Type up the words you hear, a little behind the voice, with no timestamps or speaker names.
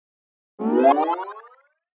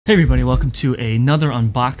Hey everybody, welcome to another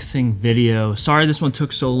unboxing video. Sorry this one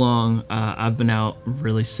took so long. I've been out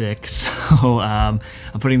really sick, so I'm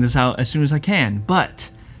putting this out as soon as I can. But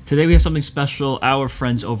today we have something special. Our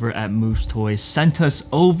friends over at GosuToys sent us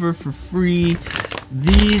over for free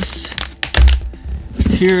these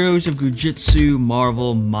Heroes of Gujitsu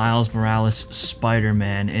Marvel Miles Morales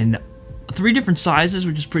Spider-Man in 3 different sizes,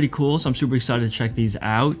 which is pretty cool, so I'm super excited to check these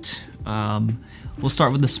out. We'll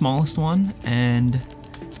start with the smallest one and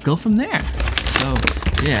go from there. So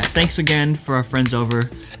yeah, thanks again for our friends over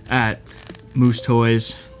at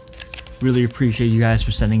GosuToys. Really appreciate you guys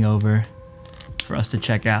for sending over for us to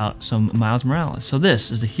check out some Miles Morales. So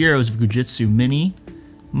this is the Heroes of Gujitsu Mini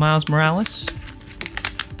Miles Morales.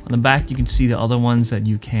 On the back you can see the other ones that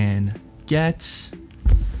you can get.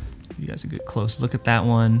 Give you guys a good close look at that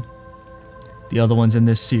one. The other ones in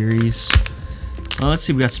this series. Let's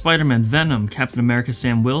see, we got Spider-Man, Venom, Captain America,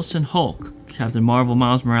 Sam Wilson, Hulk, Captain Marvel,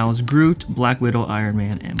 Miles Morales, Groot, Black Widow, Iron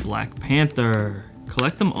Man, and Black Panther.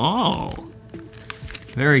 Collect them all.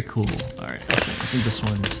 Very cool. Alright, I think this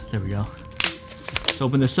one's, there we go. Let's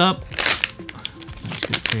open this up. Nice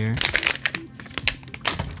good tear.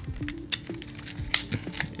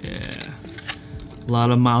 Yeah. A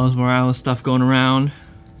lot of Miles Morales stuff going around.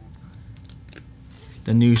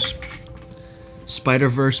 The new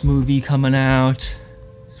Spider-Verse movie coming out.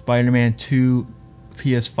 Spider-Man 2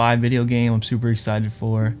 PS5 video game I'm super excited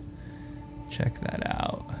for. Check that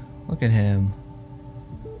out. Look at him.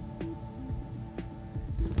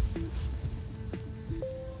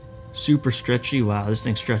 Super stretchy. Wow, this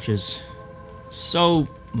thing stretches so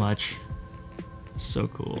much. So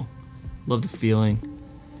cool. Love the feeling.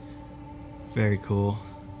 Very cool.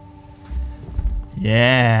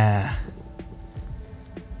 Yeah.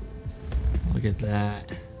 Look at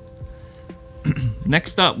that.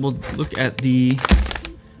 Next up, we'll look at the,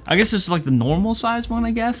 I guess this is like the normal size one,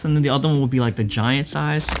 I guess. And then the other one will be like the giant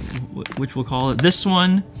size, which we'll call it. This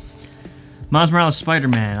one, Miles Morales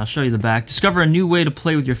Spider-Man. I'll show you the back. Discover a new way to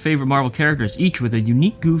play with your favorite Marvel characters, each with a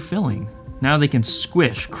unique goo filling. Now they can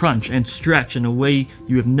squish, crunch, and stretch in a way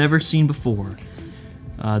you have never seen before.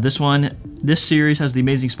 This series has the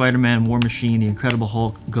Amazing Spider-Man, War Machine, the Incredible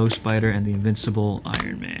Hulk, Ghost Spider, and the Invincible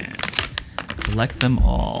Iron Man. Collect them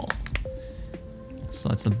all. So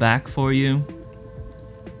that's the back for you.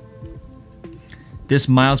 This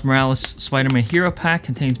Miles Morales Spider-Man Hero Pack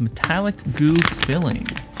contains metallic goo filling.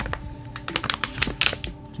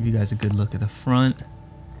 Give you guys a good look at the front.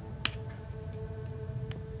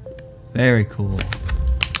 Very cool.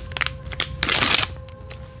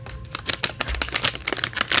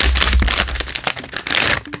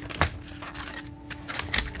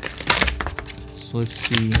 So let's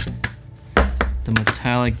see the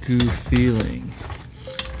metallic goo feeling.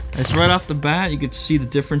 It's right off the bat, you can see the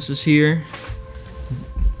differences here.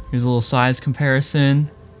 Here's a little size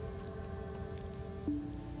comparison.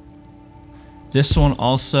 This one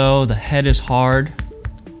also, the head is hard.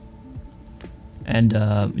 And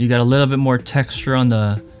you got a little bit more texture on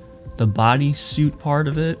the body suit part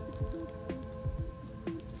of it.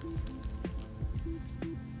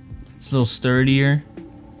 It's a little sturdier.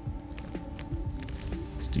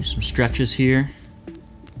 Let's do some stretches here.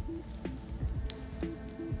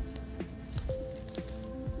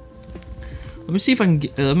 Let me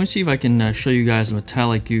see if I can show you guys the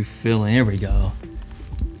metallic goo filling. Here we go.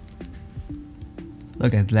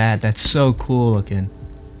 Look at that. That's so cool looking.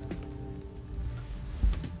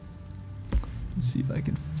 Let's see if I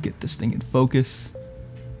can get this thing in focus.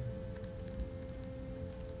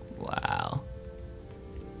 Wow.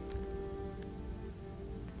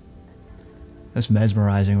 That's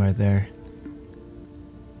mesmerizing right there.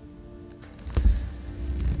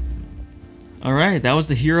 Alright, that was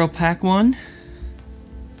the Hero Pack one.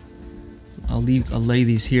 I'll lay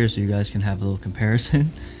these here so you guys can have a little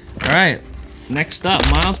comparison. Alright, next up,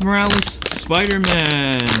 Miles Morales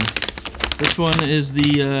Spider-Man. This one is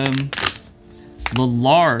the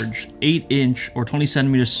large 8-inch or 20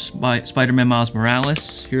 centimeter Spider-Man Miles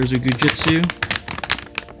Morales. Here's a Gujitsu.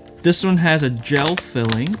 This one has a gel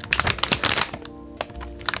filling.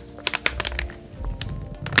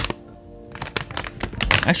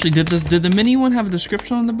 Actually, did the mini one have a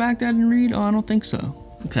description on the back that I didn't read? Oh, I don't think so.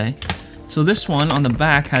 Okay. So this one on the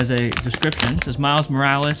back has a description. It says Miles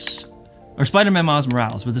Morales, or Spider-Man Miles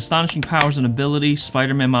Morales. With astonishing powers and abilities,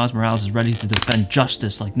 Spider-Man Miles Morales is ready to defend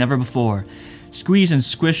justice like never before. Squeeze and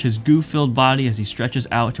squish his goo-filled body as he stretches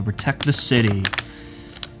out to protect the city.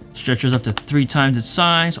 Stretchers up to 3 times its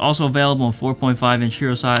size. Also available in 4.5-inch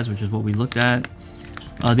hero size, which is what we looked at.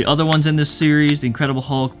 The other ones in this series, the Incredible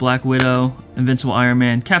Hulk, Black Widow, Invincible Iron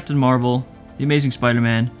Man, Captain Marvel, the Amazing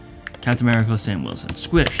Spider-Man, Captain America, Sam Wilson.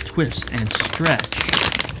 Squish, twist, and stretch.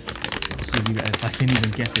 Let's see if you guys, if I can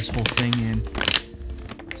even get this whole thing in,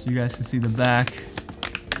 so you guys can see the back.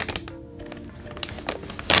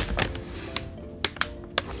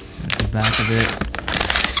 There's the back of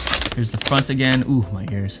it. Here's the front again. Ooh, my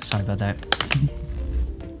ears. Sorry about that.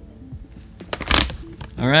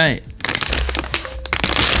 All right.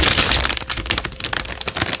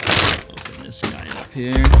 Open this guy up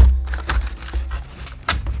here.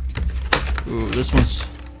 Ooh, this one's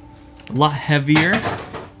a lot heavier.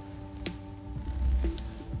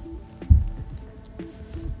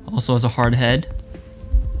 Also has a hard head.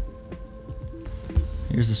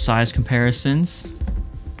 Here's the size comparisons.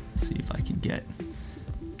 Let's see if I can get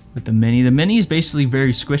with the mini. The mini is basically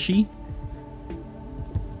very squishy.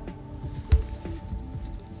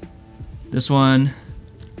 This one,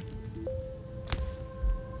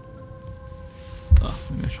 oh,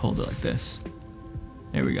 maybe I should hold it like this.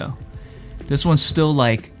 There we go. This one's still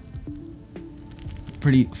like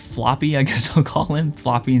pretty floppy, I guess I'll call him.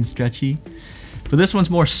 Floppy and stretchy. But this one's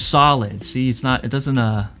more solid. See, it doesn't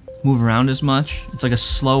move around as much. It's like a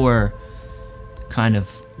slower kind of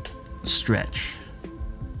stretch.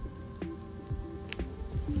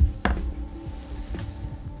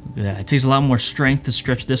 Look at that. It takes a lot more strength to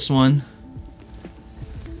stretch this one.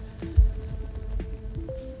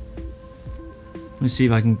 Let me see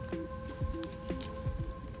if I can.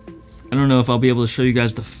 I don't know if I'll be able to show you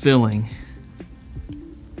guys the filling.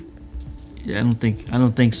 Yeah, I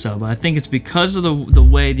don't think so, but I think it's because of the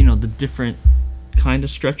way, you know, the different kind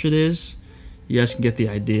of stretch it is. You guys can get the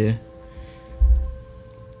idea.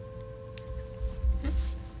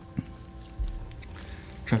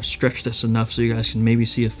 Try to stretch this enough so you guys can maybe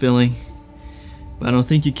see a filling, but I don't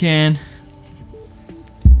think you can.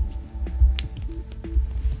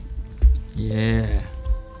 Yeah.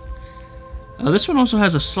 This one also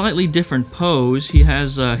has a slightly different pose.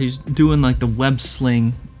 He's doing like the web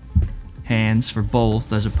sling hands for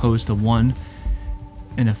both, as opposed to one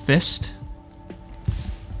in a fist.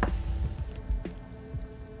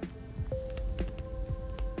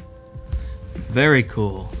 Very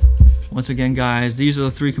cool. Once again, guys, these are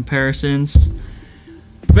the 3 comparisons.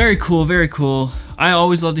 Very cool, very cool. I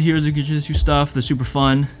always love the Heroes of Jiu-Jitsu stuff. They're super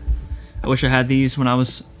fun. I wish I had these when I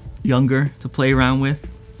was younger to play around with.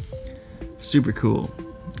 Super cool.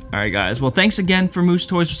 Alright guys, well thanks again for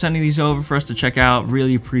GosuToys for sending these over for us to check out.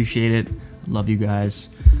 Really appreciate it. Love you guys.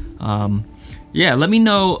 Yeah, let me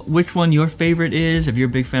know which one your favorite is, if you're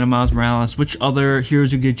a big fan of Miles Morales, which other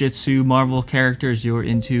Heroes of Jiu-Jitsu Marvel characters you're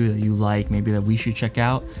into that you like, maybe that we should check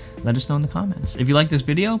out. Let us know in the comments. If you like this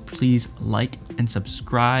video, please like and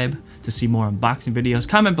subscribe to see more unboxing videos.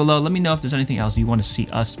 Comment below, let me know if there's anything else you want to see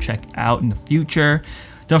us check out in the future.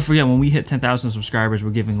 Don't forget, when we hit 10,000 subscribers,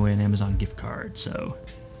 we're giving away an Amazon gift card, so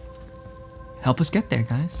help us get there,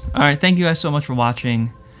 guys. Alright, thank you guys so much for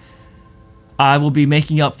watching. I will be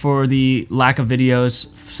making up for the lack of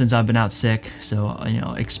videos since I've been out sick, so you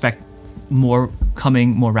know, expect more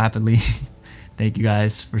coming more rapidly. Thank you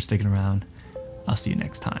guys for sticking around. I'll see you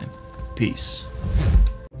next time. Peace.